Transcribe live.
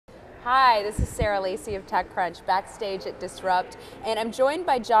Hi, this is Sarah Lacy of TechCrunch, Backstage at Disrupt, and I'm joined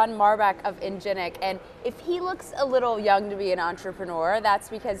by John Marbach of Ingenic. And if he looks a little young to be an entrepreneur, that's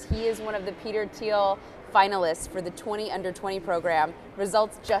because he is one of the Peter Thiel finalists for the 20 Under 20 program.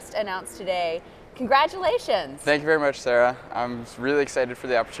 Results just announced today. Congratulations. Thank you very much, Sarah. I'm really excited for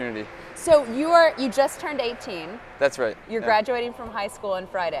the opportunity. So you just turned 18. That's right. You're graduating from high school on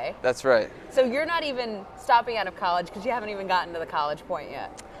Friday. That's right. So you're not even stopping out of college because you haven't even gotten to the college point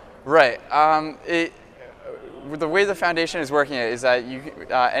yet. Right. The way the foundation is working is that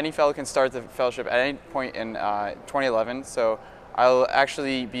any fellow can start the fellowship at any point in 2011. So I'll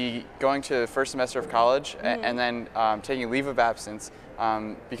actually be going to the first semester of college and then taking leave of absence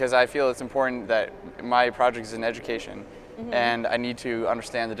because I feel it's important that my project is in education and I need to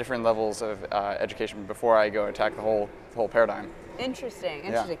understand the different levels of education before I go attack the whole paradigm. Interesting.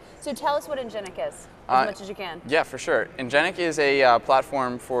 Yeah. So tell us what Ingenic is, as much as you can. Yeah, for sure. Ingenic is a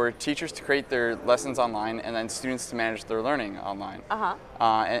platform for teachers to create their lessons online and then students to manage their learning online.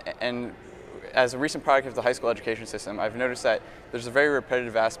 And as a recent product of the high school education system, I've noticed that there's a very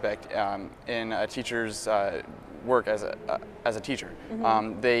repetitive aspect in a teacher's work as a teacher.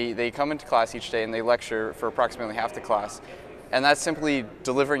 They come into class each day and they lecture for approximately half the class, and that's simply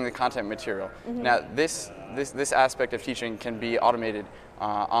delivering the content material. Now, this aspect of teaching can be automated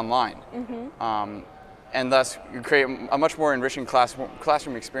online, and thus you create a much more enriching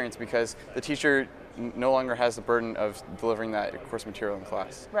classroom experience because the teacher no longer has the burden of delivering that course material in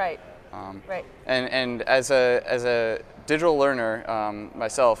class. Right. And as a digital learner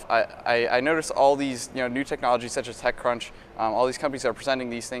myself, I notice all these new technologies such as TechCrunch, all these companies are presenting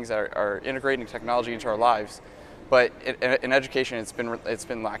these things that are integrating technology into our lives, but in education it's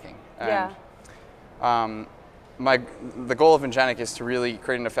been lacking. And, the goal of Ingenic is to really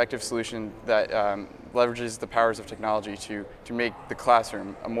create an effective solution that leverages the powers of technology to make the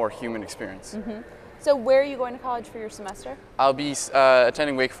classroom a more human experience. So where are you going to college for your semester? I'll be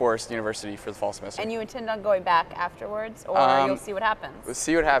attending Wake Forest University for the fall semester. And you intend on going back afterwards, or you'll see what happens? We'll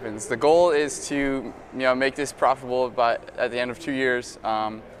see what happens. The goal is to make this profitable at the end of 2 years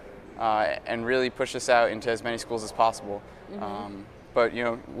and really push this out into as many schools as possible. But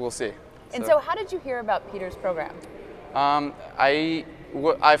we'll see. And so how did you hear about Peter's program? I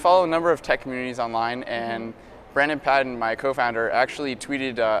follow a number of tech communities online, and Brandon Patton, my co-founder, actually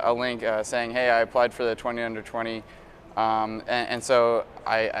tweeted a link saying, "Hey, I applied for the 20 Under 20," and so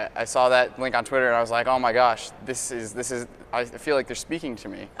I saw that link on Twitter, and I was like, "Oh my gosh, this is! I feel like they're speaking to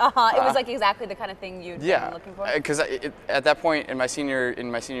me." It was like exactly the kind of thing you'd been looking for. Because at that point in my senior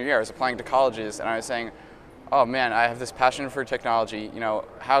year, I was applying to colleges, and I was saying, "Oh man, I have this passion for technology.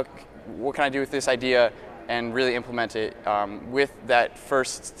 What can I do with this idea and really implement it with that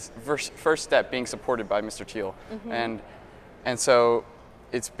first step being supported by Mr. Thiel?" And so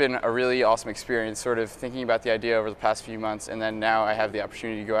it's been a really awesome experience sort of thinking about the idea over the past few months, and then now I have the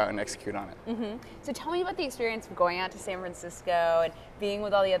opportunity to go out and execute on it. So tell me about the experience of going out to San Francisco and being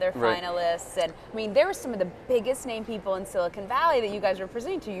with all the other finalists. And I mean, there were some of the biggest name people in Silicon Valley that you guys were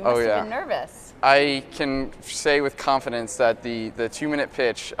presenting to. You must have been nervous. I can say with confidence that the 2-minute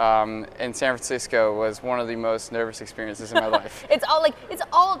pitch in San Francisco was one of the most nervous experiences in my life. It's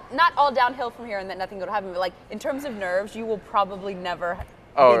not all downhill from here and that nothing will happen, but like in terms of nerves, you will probably never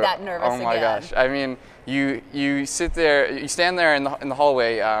be that nervous again. Oh my gosh! I mean, you sit there, you stand there in the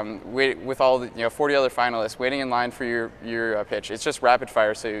hallway, with all the 40 other finalists waiting in line for your pitch. It's just rapid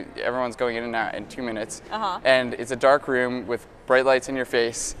fire, so everyone's going in and out in 2 minutes, and it's a dark room with bright lights in your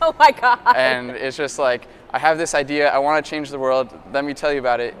face. Oh my god! And it's just like, I have this idea, I want to change the world. Let me tell you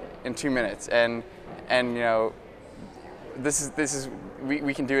about it in 2 minutes, and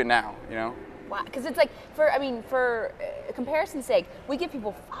we can do it now. Wow, because it's like, for comparison's sake, we give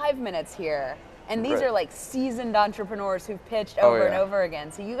people 5 minutes here, and these are like seasoned entrepreneurs who've pitched over and over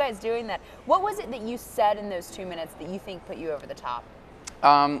again. So you guys doing that, what was it that you said in those 2 minutes that you think put you over the top?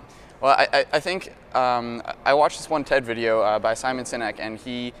 Well, I think I watched this one TED video by Simon Sinek, and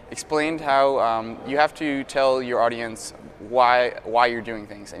he explained how you have to tell your audience why you're doing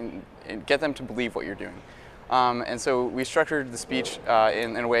things and get them to believe what you're doing. And so we structured the speech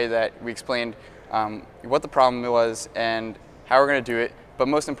in a way that we explained what the problem was and how we're going to do it, but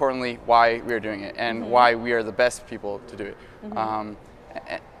most importantly, why we are doing it and why we are the best people to do it.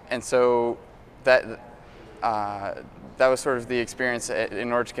 And so that was sort of the experience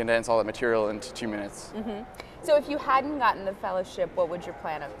in order to condense all that material into 2 minutes. So if you hadn't gotten the fellowship, what would your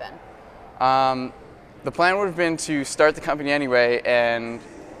plan have been? The plan would have been to start the company anyway and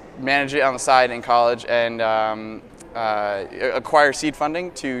manage it on the side in college and acquire seed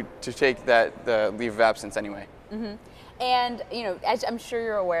funding to take the leave of absence anyway. And, you know, as I'm sure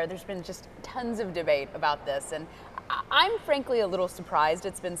you're aware, there's been just tons of debate about this. And I'm frankly a little surprised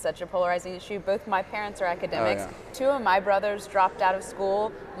it's been such a polarizing issue. Both my parents are academics. Oh, yeah. Two of my brothers dropped out of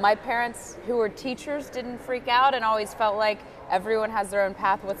school. My parents, who were teachers, didn't freak out and always felt like everyone has their own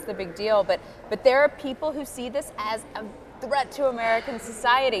path. What's the big deal? But there are people who see this as a threat to American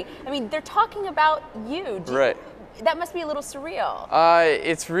society. I mean, they're talking about you. Right. That must be a little surreal.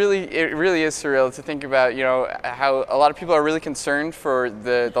 It really is surreal to think about, you know, how a lot of people are really concerned for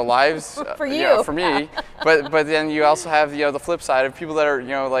the lives for you, you know, for me, but then you also have, you know, the flip side of people that are, you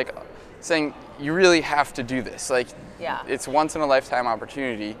know, like saying you really have to do this. Like, yeah. It's once in a lifetime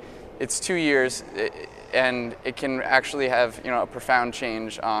opportunity. It's 2 years, and it can actually have, you know, a profound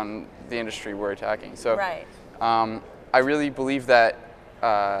change on the industry we're attacking. So, right. I really believe that.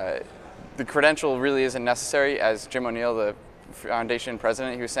 The credential really isn't necessary, as Jim O'Neill, the foundation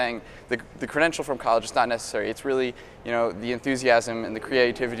president, he was saying the credential from college is not necessary. It's really, you know, the enthusiasm and the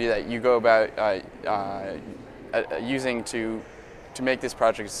creativity that you go about using to make this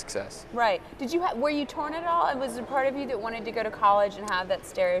project a success. Right. Were you torn at all? Was there part of you that wanted to go to college and have that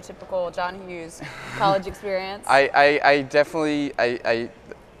stereotypical John Hughes college experience? I definitely,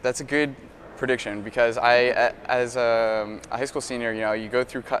 that's a good prediction, because as a high school senior, you know, you go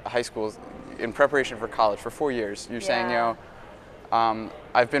through high school in preparation for college for 4 years. You're saying, you know,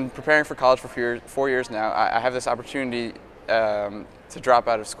 I've been preparing for college for 4 years now. I have this opportunity to drop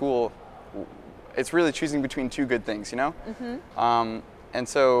out of school. It's really choosing between two good things, you know? Mm-hmm. And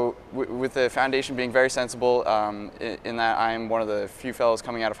so with the foundation being very sensible in that I'm one of the few fellows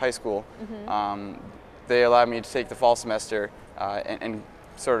coming out of high school, mm-hmm. They allowed me to take the fall semester and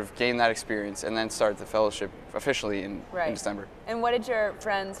sort of gain that experience and then start the fellowship officially in December. And what did your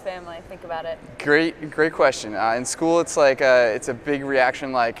friends, family think about it? Great question. In school, it's like it's a big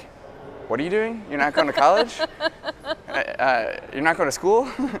reaction. Like, what are you doing? You're not going to college? You're not going to school?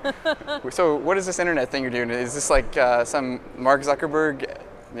 So what is this internet thing you're doing? Is this like some Mark Zuckerberg,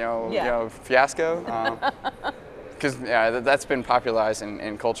 you know, fiasco? Because that's been popularized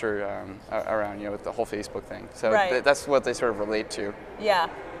in culture around, you know, with the whole Facebook thing. So that's what they sort of relate to. Yeah,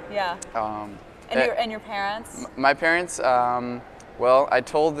 yeah. And your parents? My parents, well, I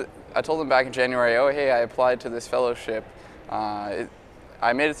told them back in January, oh, hey, I applied to this fellowship.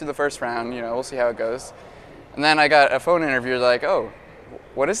 I made it through the first round, you know, we'll see how it goes. And then I got a phone interview, like, oh,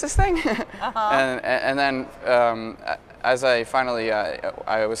 what is this thing? Uh-huh. and then as I finally,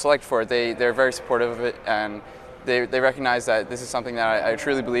 I was selected for it, they're very supportive of it, and they recognize that this is something that I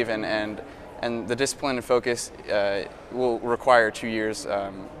truly believe in, and the discipline and focus will require 2 years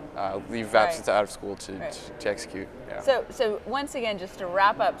leave of absence out of school to execute. Yeah. So once again, just to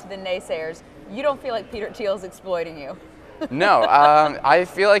wrap up to the naysayers, you don't feel like Peter Thiel's exploiting you? No, I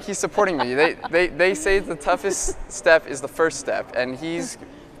feel like he's supporting me. They say the toughest step is the first step, and he's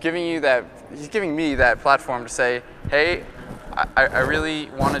giving me that platform to say, hey, I really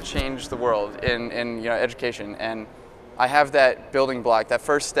want to change the world in you know, education, and I have that building block, that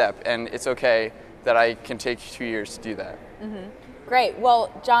first step, and it's okay that I can take 2 years to do that. Mm-hmm. Great. Well,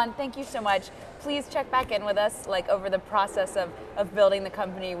 John, thank you so much. Please check back in with us, like, over the process of building the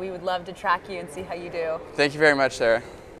company. We would love to track you and see how you do. Thank you very much, Sarah.